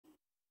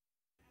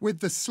With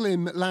the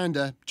Slim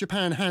lander,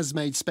 Japan has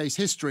made space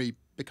history,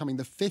 becoming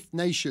the 5th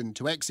nation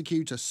to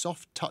execute a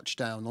soft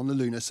touchdown on the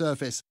lunar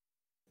surface.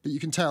 But you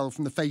can tell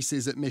from the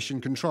faces at Mission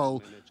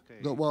Control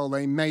that while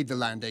they made the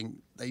landing,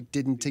 they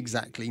didn't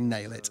exactly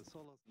nail it.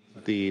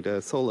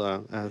 The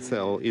solar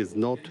cell is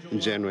not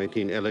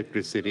generating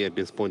electricity at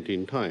this point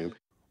in time.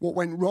 What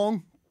went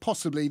wrong?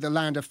 Possibly the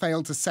lander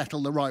failed to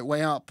settle the right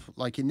way up,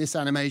 like in this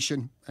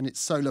animation, and its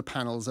solar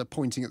panels are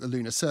pointing at the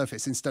lunar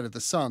surface instead of the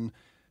sun.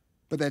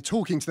 But they're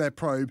talking to their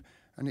probe,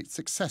 and it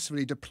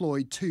successfully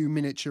deployed 2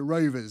 miniature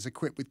rovers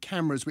equipped with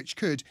cameras which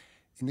could,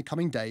 in the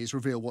coming days,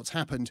 reveal what's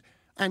happened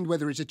and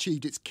whether it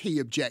achieved its key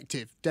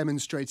objective,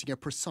 demonstrating a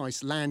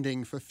precise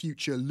landing for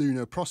future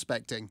lunar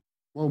prospecting.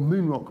 While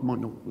moon rock might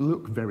not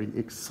look very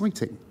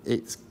exciting,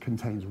 it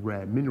contains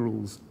rare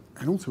minerals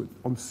and also,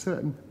 on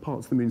certain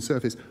parts of the moon's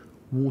surface,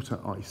 water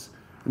ice.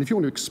 And if you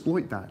want to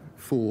exploit that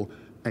for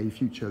a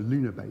future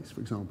lunar base,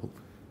 for example,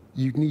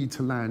 you'd need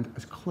to land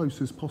as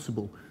close as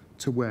possible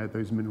to where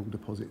those mineral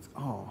deposits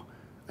are.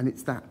 And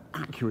it's that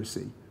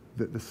accuracy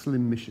that the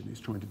Slim mission is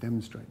trying to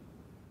demonstrate.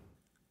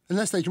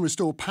 Unless they can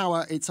restore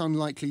power, it's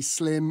unlikely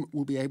Slim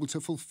will be able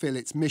to fulfil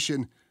its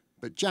mission.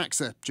 But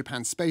JAXA,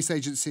 Japan's space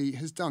agency,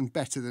 has done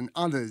better than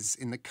others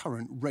in the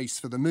current race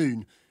for the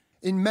moon.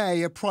 In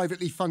May, a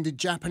privately funded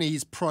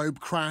Japanese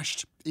probe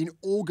crashed. In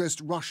August,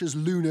 Russia's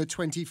Luna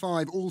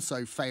 25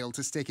 also failed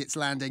to stick its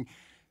landing.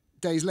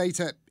 Days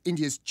later,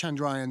 India's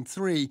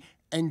Chandrayaan-3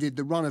 ended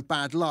the run of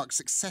bad luck,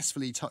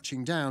 successfully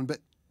touching down. But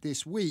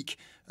this week,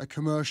 a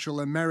commercial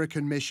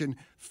American mission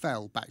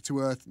fell back to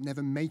Earth,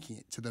 never making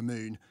it to the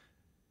moon.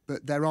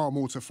 But there are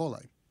more to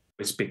follow.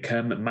 It's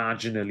become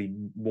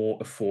marginally more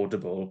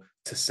affordable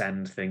to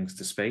send things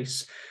to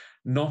space,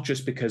 not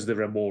just because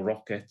there are more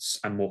rockets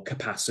and more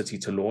capacity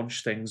to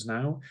launch things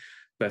now,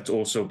 but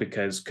also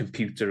because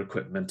computer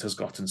equipment has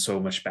gotten so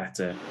much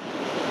better.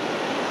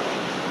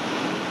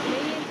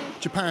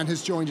 Japan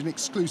has joined an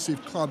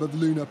exclusive club of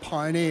lunar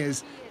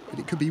pioneers, but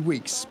it could be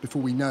weeks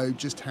before we know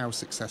just how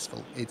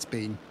successful it's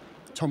been.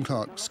 Tom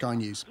Clark, Sky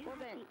News.